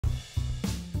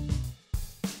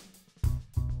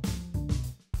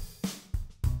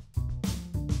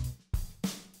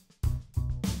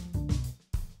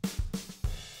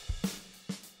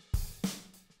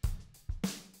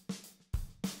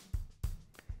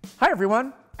Hi,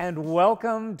 everyone, and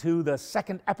welcome to the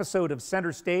second episode of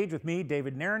Center Stage with me,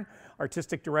 David Nairn,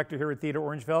 Artistic Director here at Theatre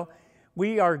Orangeville.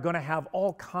 We are going to have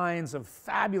all kinds of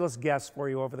fabulous guests for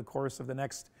you over the course of the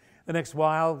next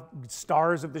while.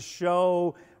 Stars of the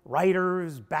show,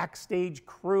 writers, backstage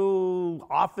crew,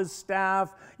 office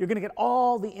staff. You're going to get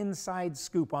all the inside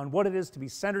scoop on what it is to be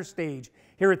center stage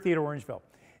here at Theatre Orangeville.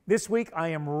 This week, I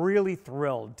am really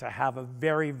thrilled to have a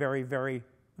very, very, very,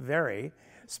 very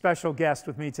special guest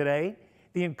with me today,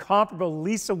 the incomparable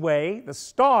Leisa Way, the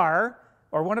star,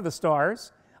 or one of the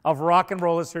stars, of Rock and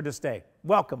Roll Is Here to Stay.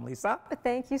 Welcome, Leisa.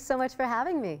 Thank you so much for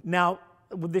having me. Now,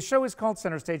 the show is called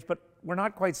Center Stage, but we're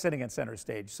not quite sitting at center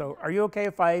stage. So are you okay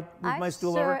if I move my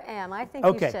stool over? I sure am. I think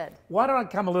you should. Why don't I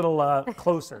come a little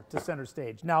closer to center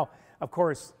stage? Now, of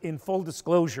course, in full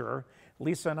disclosure,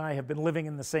 Leisa and I have been living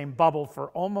in the same bubble for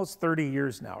almost 30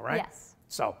 years now, right? Yes.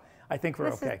 So I think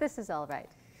we're okay. This is all right.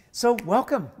 So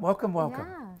welcome. Yeah.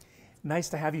 Nice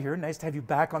to have you here. Nice to have you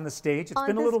back on the stage. It's on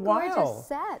been a little while. On this gorgeous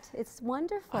set. It's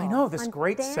wonderful. I know, this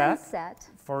great set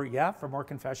for more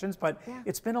confessions, but yeah.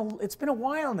 it's been a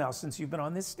while now since you've been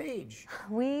on this stage.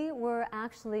 We were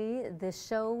actually the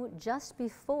show just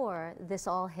before this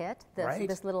all hit,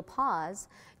 this little pause.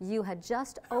 You had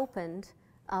just opened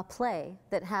a play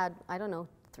that had, I don't know,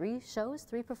 3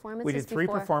 performances. We did 3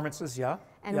 performances, yeah.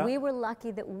 And we were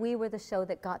lucky that we were the show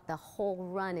that got the whole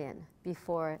run in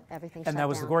before everything shut down. And that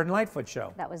was the Gordon Lightfoot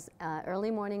show. That was Early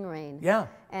Morning Rain. Yeah.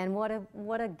 And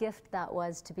what a gift that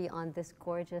was to be on this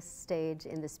gorgeous stage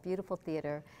in this beautiful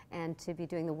theater and to be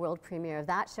doing the world premiere of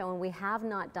that show. And we have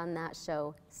not done that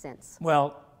show since.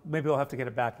 Well, maybe we'll have to get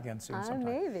it back again soon sometime.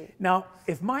 Maybe. Now,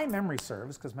 if my memory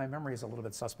serves, because my memory is a little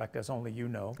bit suspect, as only you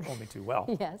know, only too well.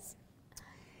 Yes.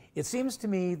 It seems to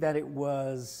me that it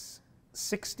was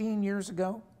 16 years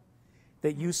ago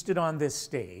that you stood on this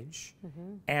stage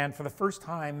and for the first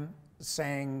time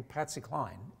sang Patsy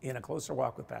Cline in A Closer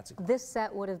Walk with Patsy Cline. This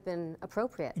set would have been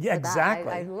appropriate. Yeah,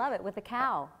 exactly. I love it, with the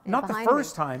cow. Not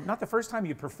the first time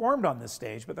you performed on this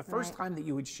stage, but the first time that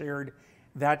you had shared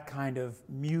that kind of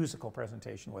musical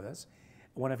presentation with us,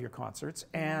 one of your concerts.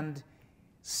 And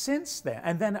since then,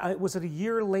 and then was it a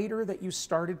year later that you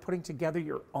started putting together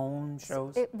your own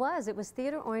shows? It was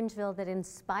Theatre Orangeville that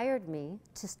inspired me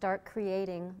to start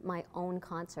creating my own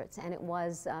concerts. And it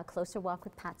was Closer Walk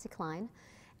with Patsy Cline.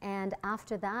 And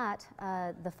after that,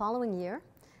 the following year,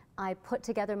 I put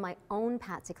together my own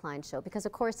Patsy Cline show because,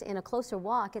 of course, in A Closer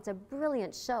Walk, it's a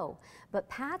brilliant show. But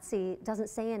Patsy doesn't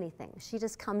say anything. She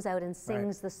just comes out and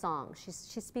sings the song.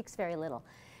 She speaks very little.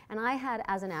 And I had,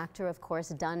 as an actor, of course,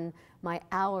 done my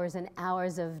hours and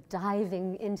hours of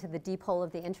diving into the deep hole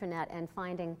of the internet and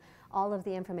finding all of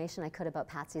the information I could about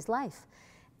Patsy's life.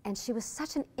 And she was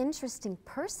such an interesting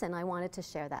person, I wanted to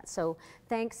share that. So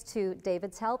thanks to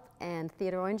David's help and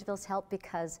Theatre Orangeville's help,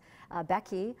 because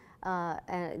Becky,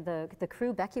 the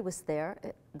crew, Becky was there.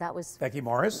 That was Becky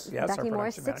Morris, yes, Becky our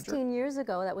Morris, production 16 manager. years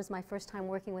ago. That was my first time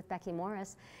working with Becky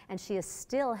Morris, and she is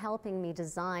still helping me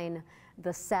design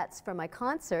the sets for my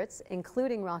concerts,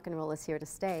 including Rock and Roll Is Here to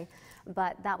Stay.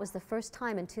 But that was the first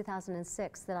time in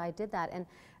 2006 that I did that. And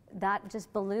that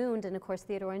just ballooned, and of course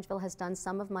Theatre Orangeville has done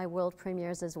some of my world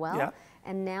premieres as well. Yeah.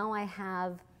 And now I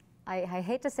have, I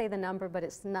hate to say the number, but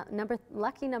it's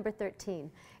lucky number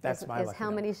 13. That's my lucky is how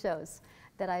number. many shows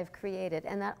that I've created,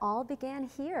 and that all began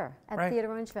here at Theatre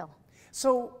Orangeville.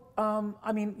 So,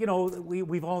 I mean, you know,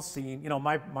 we've all seen, you know,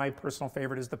 my personal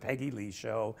favorite is the Peggy Lee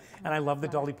show, and I love the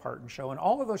Dolly Parton show, and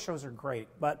all of those shows are great,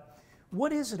 but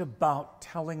what is it about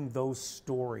telling those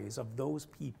stories of those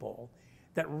people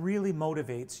that really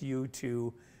motivates you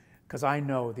to, because I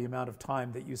know the amount of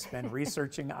time that you spend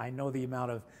researching, I know the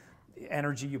amount of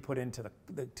energy you put into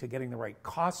to getting the right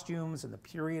costumes and the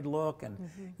period look and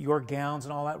your gowns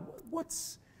and all that. What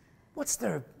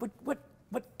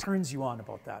turns you on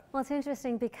about that? Well, it's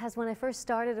interesting because when I first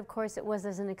started, of course, it was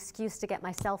as an excuse to get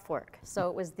myself work. So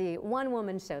it was the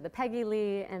one-woman show, the Peggy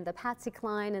Lee and the Patsy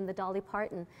Cline and the Dolly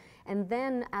Parton. And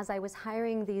then as I was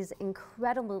hiring these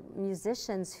incredible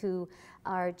musicians who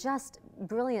are just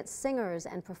brilliant singers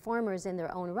and performers in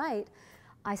their own right,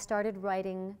 I started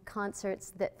writing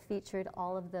concerts that featured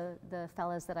all of the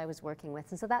fellas that I was working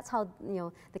with. And so that's how, you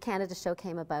know, the Canada show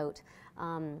came about.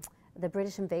 The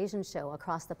British Invasion show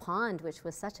across the pond, which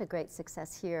was such a great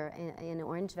success here in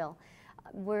Orangeville,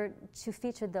 were to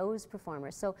feature those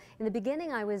performers. So in the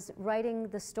beginning, I was writing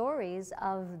the stories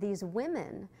of these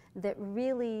women that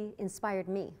really inspired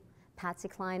me. Patsy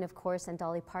Cline, of course, and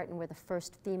Dolly Parton were the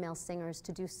first female singers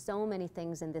to do so many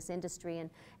things in this industry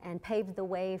and paved the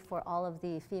way for all of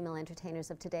the female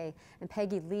entertainers of today. And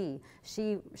Peggy Lee,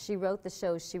 she wrote the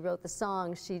shows, she wrote the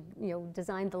songs, she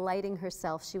designed the lighting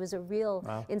herself. She was a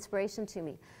real inspiration to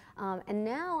me. And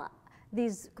now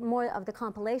these more of the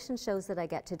compilation shows that I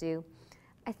get to do,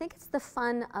 I think it's the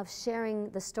fun of sharing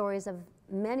the stories of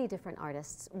many different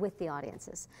artists with the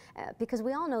audiences, because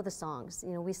we all know the songs.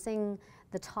 We sing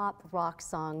the top rock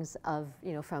songs of,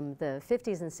 from the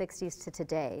 50s and 60s to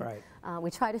today. Right. We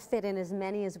try to fit in as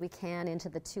many as we can into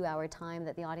the 2-hour time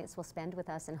that the audience will spend with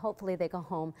us, and hopefully they go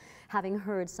home having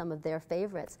heard some of their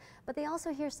favorites. But they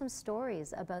also hear some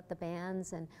stories about the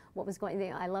bands and what was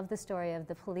going on. I love the story of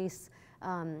the Police,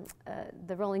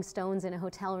 the Rolling Stones in a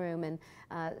hotel room, and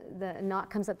the knock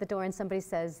comes at the door and somebody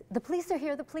says, "The police are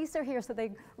here, the police are here." So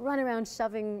they run around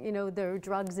shoving, their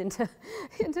drugs into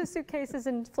suitcases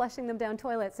and flushing them down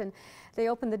toilets, and they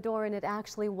open the door and it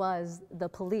actually was the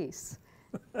police.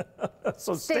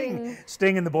 So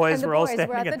Sting and the boys were all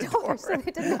standing at the door, door. so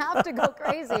they didn't have to go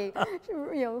crazy,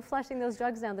 flushing those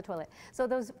drugs down the toilet. So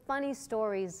those funny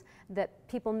stories that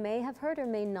people may have heard or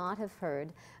may not have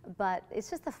heard, but it's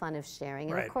just the fun of sharing.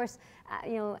 And Right. of course,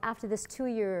 after this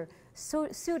 2-year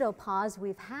pseudo pause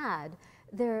we've had,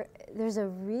 there's a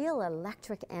real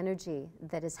electric energy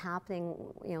that is happening,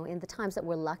 in the times that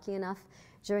we're lucky enough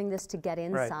during this to get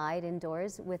inside,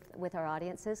 indoors with our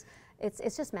audiences.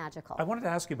 It's just magical. I wanted to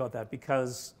ask you about that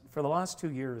because for the last 2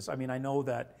 years, I mean, I know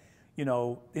that,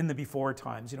 in the before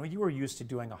times, you were used to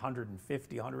doing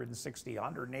 150, 160,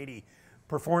 180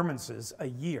 performances a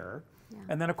year. Yeah.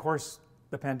 And then, of course,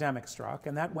 the pandemic struck,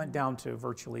 and that went down to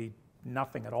virtually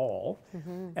nothing at all.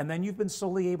 And then you've been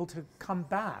slowly able to come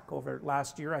back over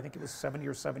last year. I think it was 70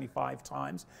 or 75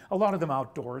 times, a lot of them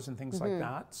outdoors and things like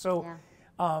that. So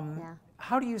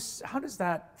how does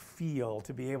that feel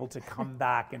to be able to come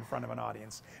back in front of an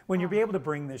audience when you'll be able to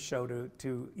bring this show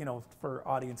to for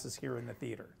audiences here in the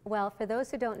theater? Well, for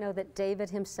those who don't know, that David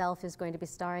himself is going to be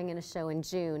starring in a show in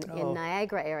June in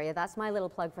Niagara area. That's my little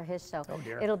plug for his show. Oh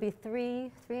dear. It'll be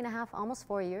three and a half, almost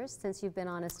 4 years since you've been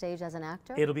on a stage as an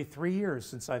actor. It'll be 3 years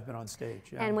since I've been on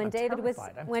stage. Yeah, and when I'm David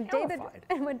terrified.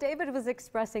 when David was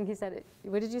expressing, he said,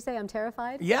 "What did you say? I'm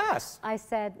terrified?" Yes. I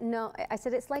said, "No." I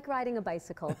said, "It's like riding a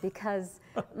bicycle," because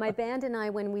my band and I,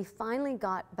 when we finally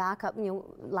got back up,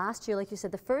 last year, like you said,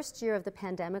 the first year of the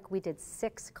pandemic, we did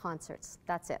 6 concerts.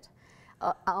 That's it.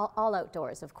 All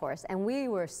outdoors, of course, and we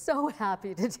were so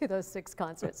happy to do those 6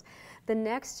 concerts. The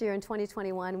next year, in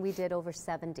 2021, we did over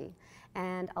 70,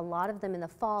 and a lot of them in the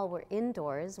fall were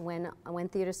indoors when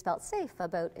theaters felt safe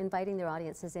about inviting their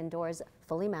audiences indoors,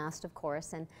 fully masked, of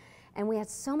course, and we had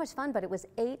so much fun. But it was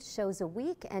 8 shows a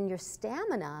week, and your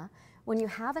stamina, when you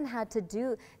haven't had to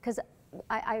do, because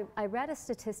I read a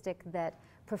statistic that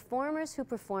performers who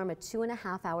perform a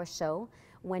 2.5-hour show,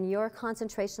 when your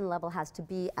concentration level has to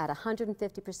be at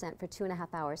 150% for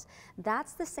 2.5 hours,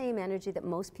 that's the same energy that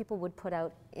most people would put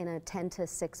out in a 10 to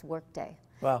 6 workday.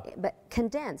 Wow. But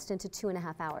condensed into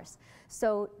 2.5 hours.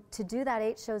 So to do that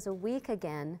 8 shows a week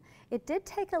again, it did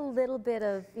take a little bit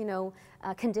of,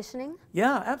 conditioning.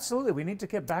 Yeah, absolutely. We need to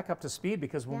get back up to speed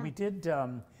because when we did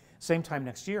same time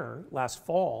next year, last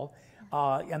fall,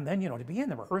 and then, to be in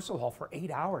the rehearsal hall for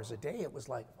 8 hours a day, it was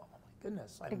like, oh my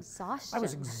goodness. Exhaustion. I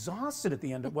was exhausted at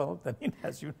the end of,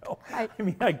 as you know,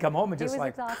 I'd come home and just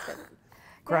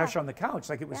crash on the couch.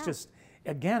 Like it was just,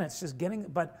 again, it's just getting,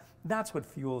 but that's what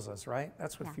fuels us, right?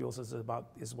 That's what fuels us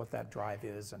is what that drive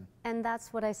is. And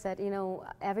that's what I said,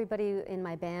 everybody in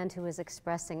my band who was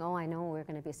expressing, I know we're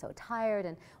going to be so tired.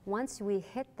 And once we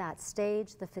hit that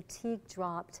stage, the fatigue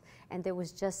dropped, and there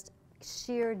was just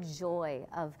sheer joy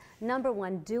of, number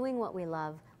one, doing what we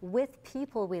love with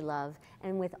people we love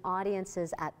and with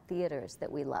audiences at theaters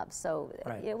that we love. So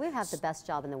we have the best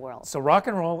job in the world. So rock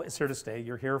and roll is here to stay.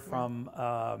 You're here from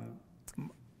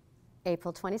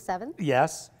April 27th.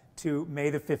 Yes, to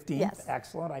May the 15th. Yes.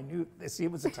 Excellent. I knew. See,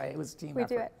 it was a team effort. We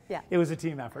do it. Yeah. It was a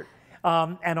team effort.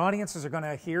 And audiences are going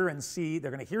to hear and see. They're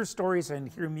going to hear stories and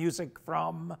hear music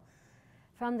from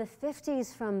the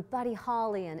 50s, from Buddy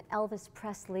Holly and Elvis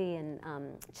Presley and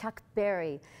Chuck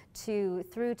Berry,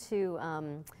 through to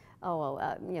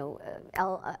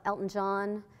Elton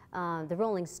John, the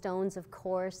Rolling Stones, of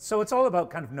course. So it's all about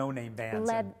kind of no-name bands.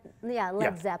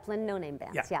 Led Zeppelin, no-name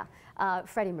bands. Yeah.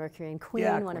 Freddie Mercury and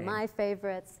Queen, one of my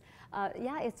favorites.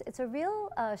 It's a real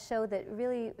show that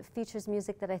really features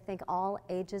music that I think all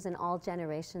ages and all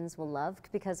generations will love,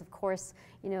 because of course,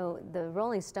 the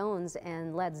Rolling Stones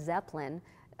and Led Zeppelin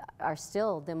are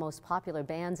still the most popular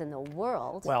bands in the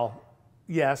world. Well,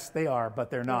 Yes, they are, but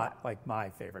they're not like my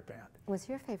favorite band. What's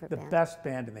your favorite The band? best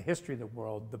band in the history of the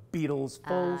world, the Beatles,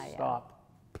 full stop,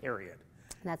 period.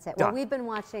 That's it. Done. Well, we've been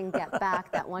watching Get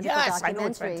Back, that wonderful Yes, I documentary. know,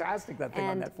 it's fantastic, that thing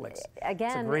on Netflix.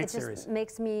 Again, it's a great it just series.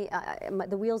 makes me,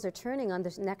 the wheels are turning on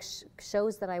the next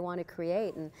shows that I want to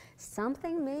create, and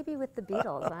something maybe with the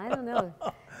Beatles. I don't know.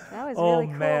 That was really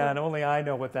cool. Oh man, only I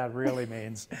know what that really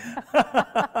means.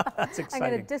 That's exciting.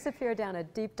 I'm going to disappear down a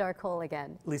deep, dark hole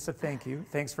again. Leisa, thank you.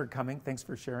 Thanks for coming. Thanks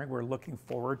for sharing. We're looking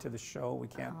forward to the show. We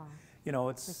can't, you know,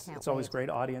 it's always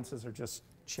great. Audiences are just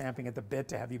champing at the bit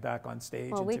to have you back on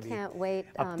stage. Well, and we to be can't wait.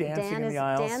 up dancing in the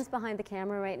aisles. Dan's behind the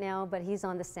camera right now, but he's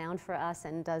on the sound for us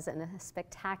and does a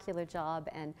spectacular job.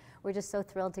 And we're just so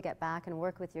thrilled to get back and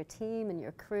work with your team and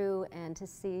your crew and to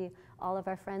see all of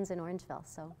our friends in Orangeville.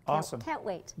 So awesome. Can't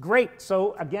wait. Great.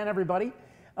 So again, everybody,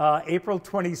 April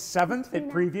 27th it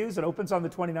previews. It opens on the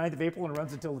 29th of April and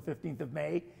runs until the 15th of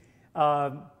May.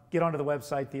 Get onto the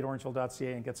website,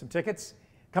 theaterorangeville.ca, and get some tickets.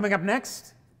 Coming up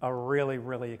next, a really,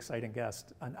 really exciting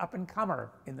guest, an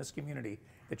up-and-comer in this community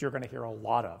that you're going to hear a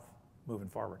lot of moving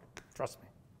forward. Trust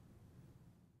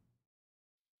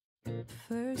me.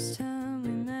 First time we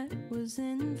met was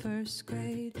in first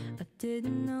grade. I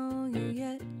didn't know you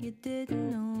yet, you didn't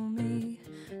know me.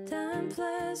 Time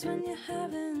flies when you're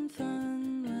having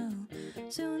fun.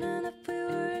 Well, soon enough we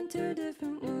were in two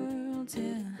different worlds,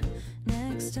 yeah.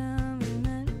 Next time we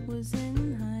met was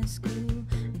in high school.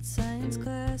 In science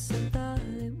class I thought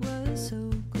it was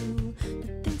so cool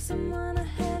to think someone I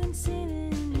hadn't seen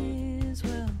in years,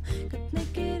 well, could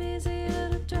make it easier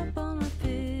to drop all my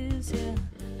fears, yeah.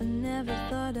 I never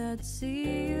thought I'd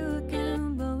see you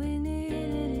again, but we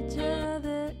needed each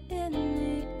other in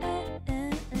the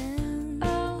end.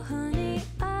 Oh honey,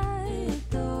 I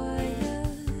adore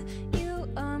you. You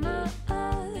are my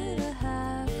other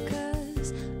half,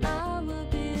 'cause I will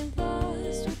be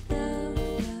lost without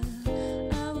you.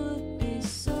 I would be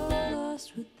so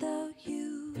lost without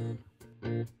you.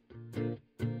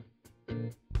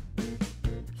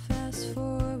 Fast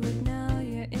forward now,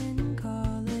 you're in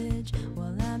college.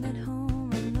 While I'm at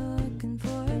home, I'm looking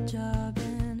for a job,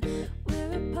 and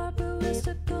we're apart, but we're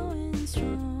still going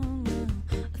strong. Well,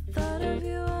 I thought of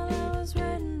you while I was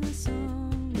writing the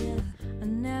song, yeah. I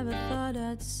never thought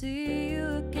I'd see you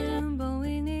again, but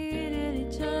we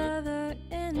needed each other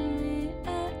in the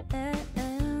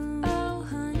end. Oh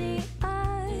honey,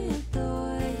 I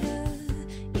adore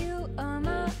you. You are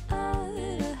my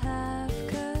other half,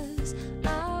 'cause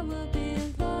I will be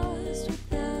lost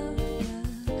without you.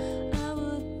 I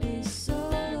would be so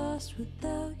lost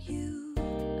without you.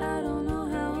 I don't know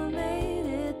how I made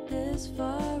it this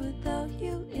far without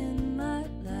you in my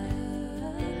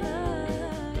life,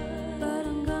 but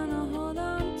I'm gonna hold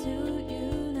on to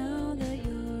you now that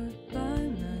you're by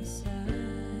my side.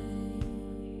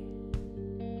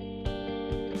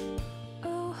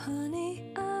 Oh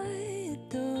honey, I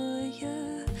adore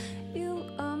you. You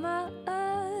are my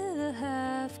other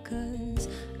half, 'cause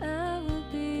I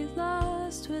would be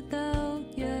lost without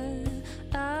you.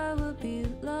 I would be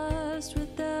lost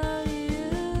without you.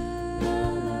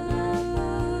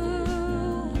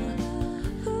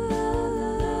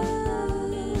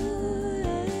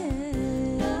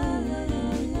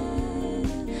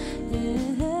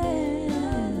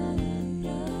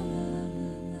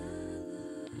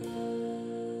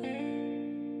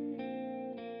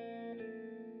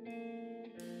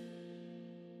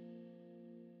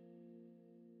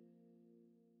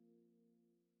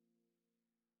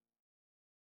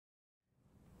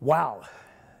 Wow.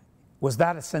 Was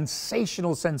that a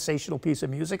sensational, sensational piece of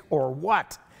music or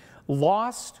what?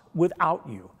 Lost Without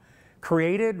You.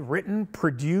 Created, written,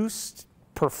 produced,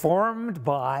 performed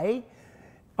by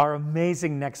our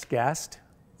amazing next guest,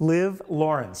 Liv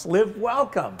Laurens. Liv,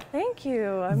 welcome. Thank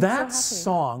you. I'm That so happy.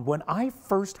 song, when I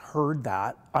first heard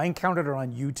that, I encountered it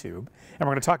on YouTube, and we're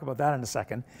going to talk about that in a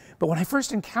second. But when I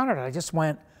first encountered it, I just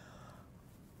went,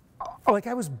 oh, like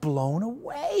I was blown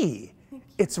away.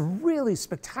 It's really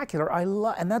spectacular. I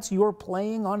love, and that's your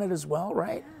playing on it as well,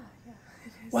 right? Yeah,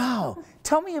 it is. Wow.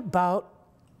 Tell me about,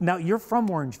 now you're from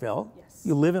Orangeville. Yes.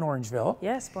 You live in Orangeville.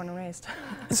 Yes, born and raised.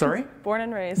 Sorry? Born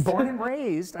and raised. Born and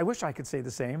raised. I wish I could say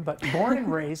the same, but born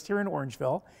and raised here in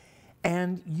Orangeville.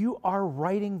 And you are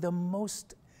writing the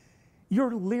most,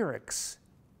 your lyrics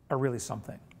are really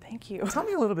something. Thank you. Tell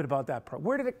me a little bit about that.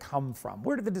 Where did it come from?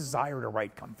 Where did the desire to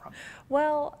write come from?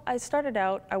 Well, I started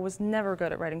out, I was never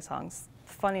good at writing songs.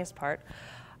 Funniest part.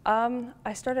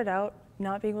 I started out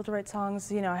not being able to write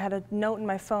songs. You know, I had a note in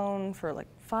my phone for like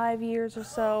 5 years or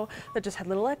so that just had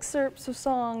little excerpts of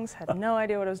songs, had no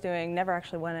idea what I was doing, never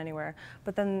actually went anywhere.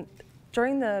 But then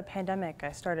during the pandemic,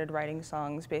 I started writing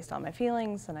songs based on my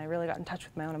feelings, and I really got in touch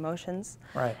with my own emotions.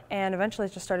 Right. And eventually I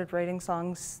just started writing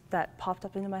songs that popped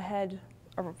up into my head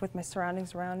or with my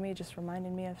surroundings around me, just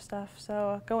reminding me of stuff.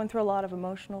 So going through a lot of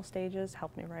emotional stages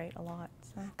helped me write a lot.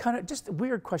 So. Kind of just a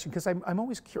weird question, because I'm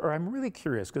always I'm really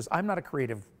curious, because I'm not a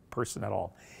creative person at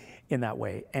all in that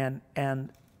way. And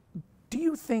do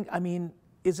you think, I mean,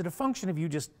 is it a function of you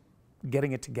just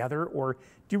getting it together, or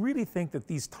do you really think that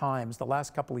these times, the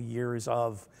last couple of years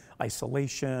of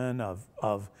isolation,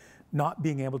 of not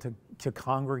being able to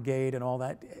congregate and all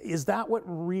that, is that what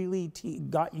really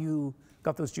got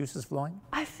those juices flowing?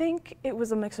 I think it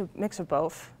was a mix of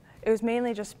both. It was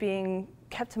mainly just being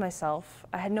kept to myself.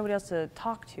 I had nobody else to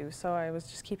talk to, so I was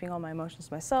just keeping all my emotions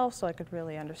to myself so I could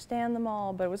really understand them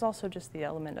all, but it was also just the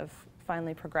element of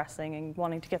finally progressing and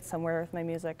wanting to get somewhere with my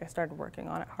music. I started working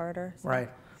on it harder. So. Right.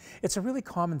 It's a really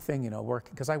common thing, you know,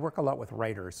 because I work a lot with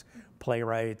writers,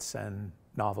 playwrights and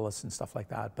novelists and stuff like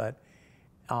that, but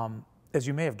as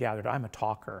you may have gathered, I'm a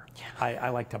talker. Yeah. I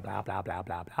like to blah, blah, blah,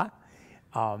 blah,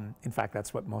 blah. In fact,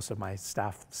 that's what most of my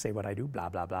staff say what I do, blah,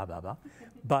 blah, blah, blah, blah.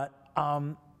 But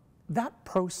that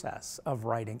process of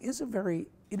writing is a very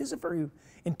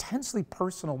intensely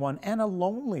personal one and a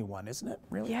lonely one, isn't it,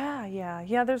 really?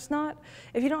 Yeah, there's not,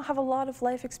 if you don't have a lot of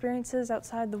life experiences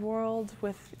outside the world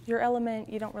with your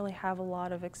element, you don't really have a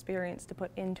lot of experience to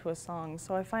put into a song.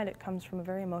 So I find it comes from a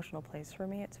very emotional place for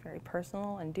me. It's very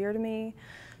personal and dear to me.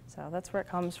 So that's where it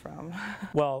comes from.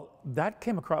 Well, that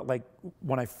came across, like,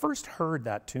 when I first heard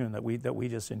that tune that we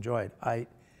just enjoyed, I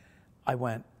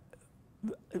went,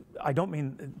 I don't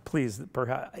mean, please,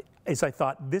 perhaps, as I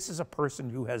thought, this is a person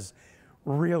who has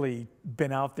really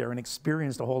been out there and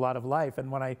experienced a whole lot of life.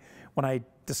 And when I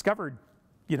discovered,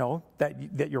 you know,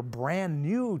 that you're brand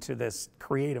new to this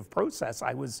creative process,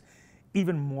 I was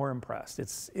even more impressed.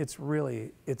 It's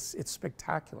really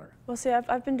spectacular. Well, see,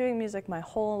 I've been doing music my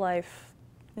whole life,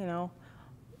 you know.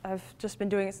 I've just been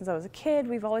doing it since I was a kid.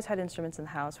 We've always had instruments in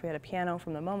the house. We had a piano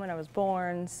from the moment I was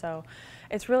born, so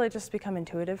it's really just become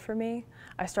intuitive for me.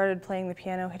 I started playing the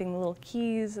piano, hitting the little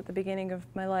keys at the beginning of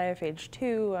my life, age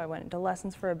 2. I went into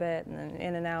lessons for a bit and then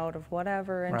in and out of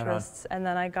whatever interests, and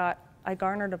then I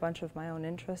garnered a bunch of my own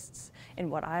interests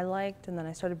in what I liked, and then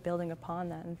I started building upon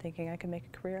that and thinking I could make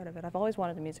a career out of it. I've always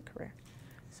wanted a music career.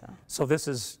 So this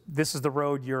is the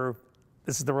road you're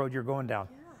going down.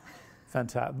 Yeah.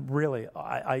 Fantastic. Really,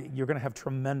 you're going to have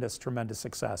tremendous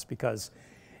success, because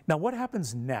now what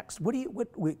happens next?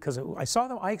 Because I saw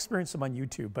them, I experienced them on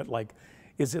YouTube, but like,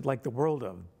 is it like the world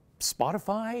of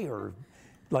Spotify, or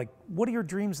like, what are your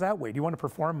dreams that way? Do you want to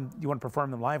perform? Do you want to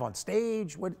perform them live on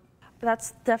stage? What?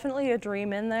 That's definitely a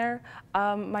dream in there.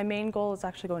 My main goal is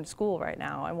actually going to school right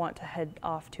now. I want to head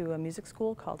off to a music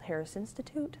school called Harris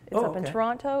Institute. It's up in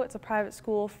Toronto. It's a private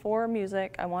school for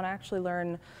music. I want to actually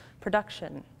learn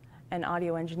production and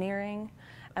audio engineering,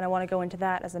 and I want to go into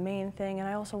that as a main thing, and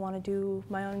I also want to do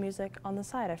my own music on the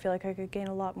side. I feel like I could gain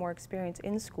a lot more experience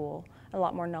in school, a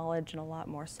lot more knowledge and a lot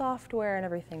more software and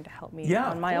everything to help me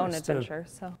on my own adventure.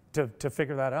 To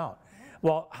figure that out.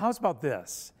 Well, how's about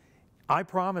this? I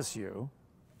promise you,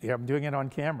 I'm doing it on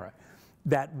camera,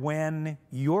 that when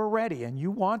you're ready and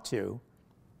you want to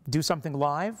do something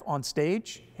live on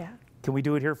stage, can we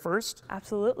do it here first?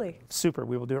 Absolutely. Super.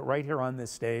 We will do it right here on this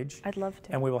stage. I'd love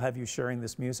to. And we will have you sharing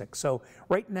this music. So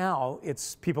right now,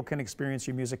 people can experience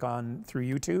your music through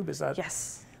YouTube. Is that?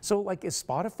 Yes. So like, is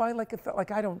Spotify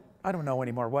like I don't know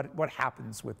anymore what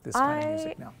happens with this kind of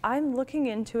music now? I'm looking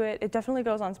into it. It definitely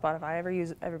goes on Spotify.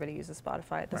 Everybody uses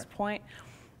Spotify at this point.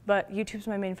 But YouTube's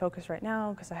my main focus right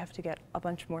now, because I have to get a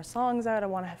bunch more songs out. I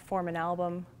want to form an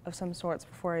album of some sorts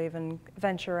before I even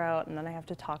venture out, and then I have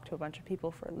to talk to a bunch of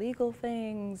people for legal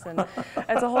things, and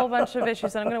it's a whole bunch of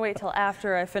issues. And I'm going to wait till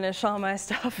after I finish all my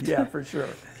stuff to for sure.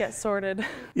 get sorted.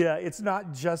 Yeah, it's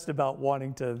not just about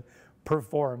wanting to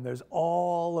perform. There's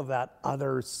all of that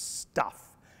other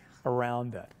stuff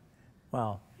around it.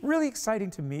 Well, really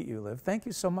exciting to meet you, Liv. Thank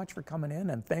you so much for coming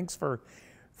in, and thanks for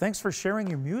sharing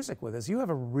your music with us. You have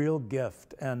a real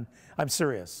gift, and I'm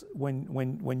serious.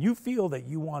 When you feel that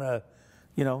you want to,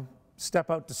 you know, step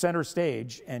out to center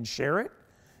stage and share it,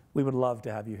 we would love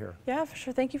to have you here. Yeah, for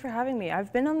sure. Thank you for having me.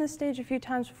 I've been on this stage a few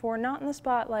times before, not in the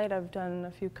spotlight. I've done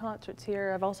a few concerts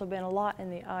here. I've also been a lot in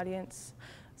the audience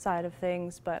side of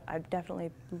things, but I'd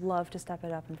definitely love to step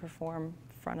it up and perform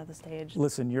in front of the stage.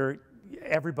 Listen,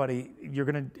 everybody in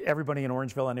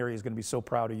Orangeville and area is going to be so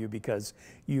proud of you, because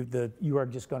you are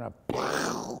just going to,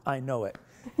 I know it.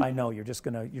 I know you're just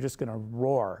going to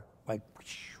roar like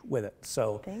with it.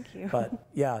 So thank you. But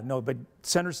yeah, no, but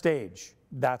center stage,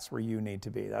 that's where you need to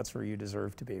be. That's where you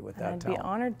deserve to be with that I'd talent. be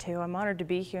honored to. I'm honored to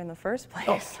be here in the first place.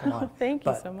 Oh, come on. Thank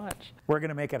you But so much. We're going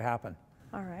to make it happen.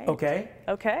 All right. Okay?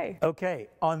 Okay. Okay.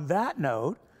 On that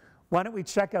note, why don't we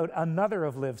check out another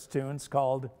of Liv's tunes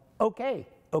called Okay.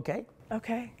 Okay?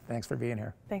 Okay. Thanks for being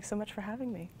here. Thanks so much for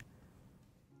having me.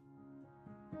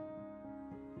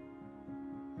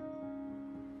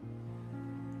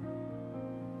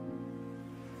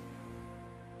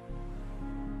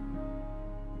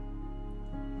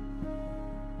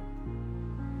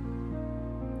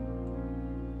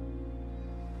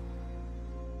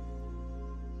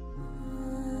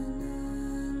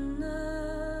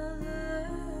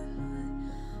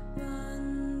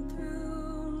 Run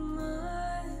through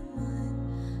my mind,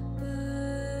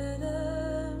 but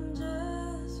I'm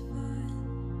just fine.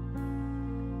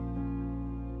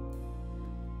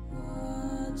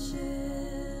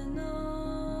 Watching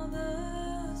all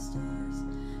the stars,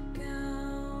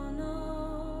 count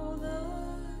all the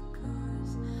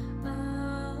cars.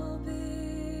 I'll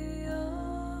be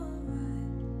alright.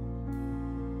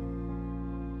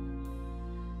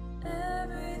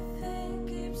 Everything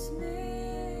keeps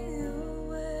me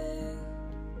away,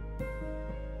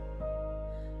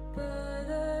 but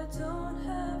I don't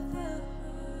have the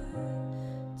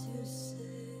heart to say.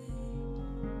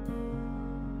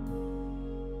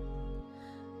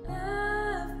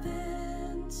 I've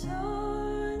been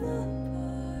torn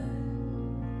apart,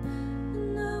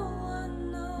 and no one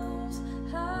knows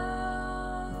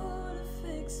how to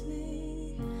fix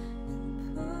me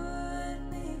and put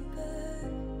me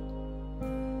back.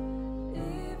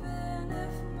 Even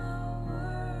if my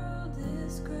world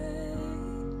is gray,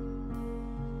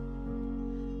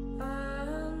 I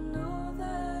know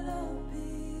that I'll be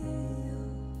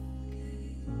okay.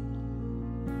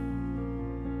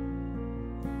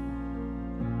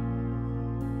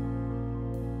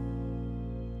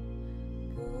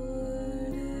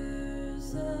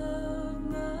 Borders of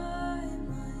my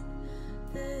mind,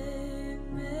 they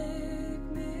make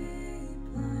me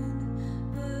blind,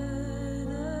 but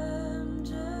I'm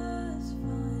just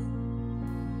fine.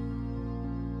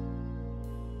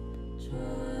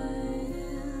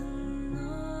 Trying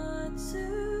not to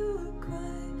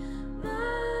cry,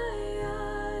 my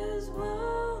eyes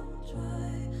won't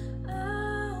dry.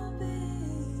 I'll be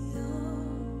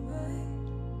alright.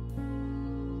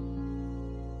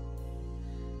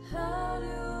 How do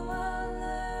I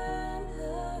learn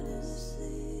how to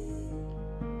sleep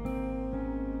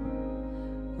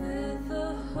with a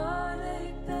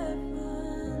heartache that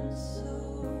runs so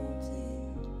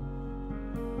deep?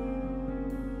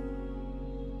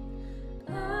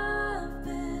 I've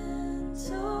been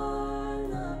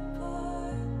torn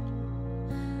apart,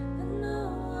 and no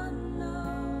one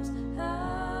knows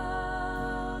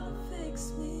how to fix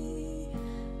me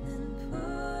and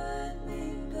put me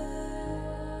back.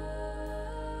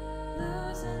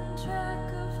 Losing track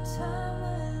of time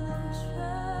when I'm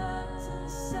trying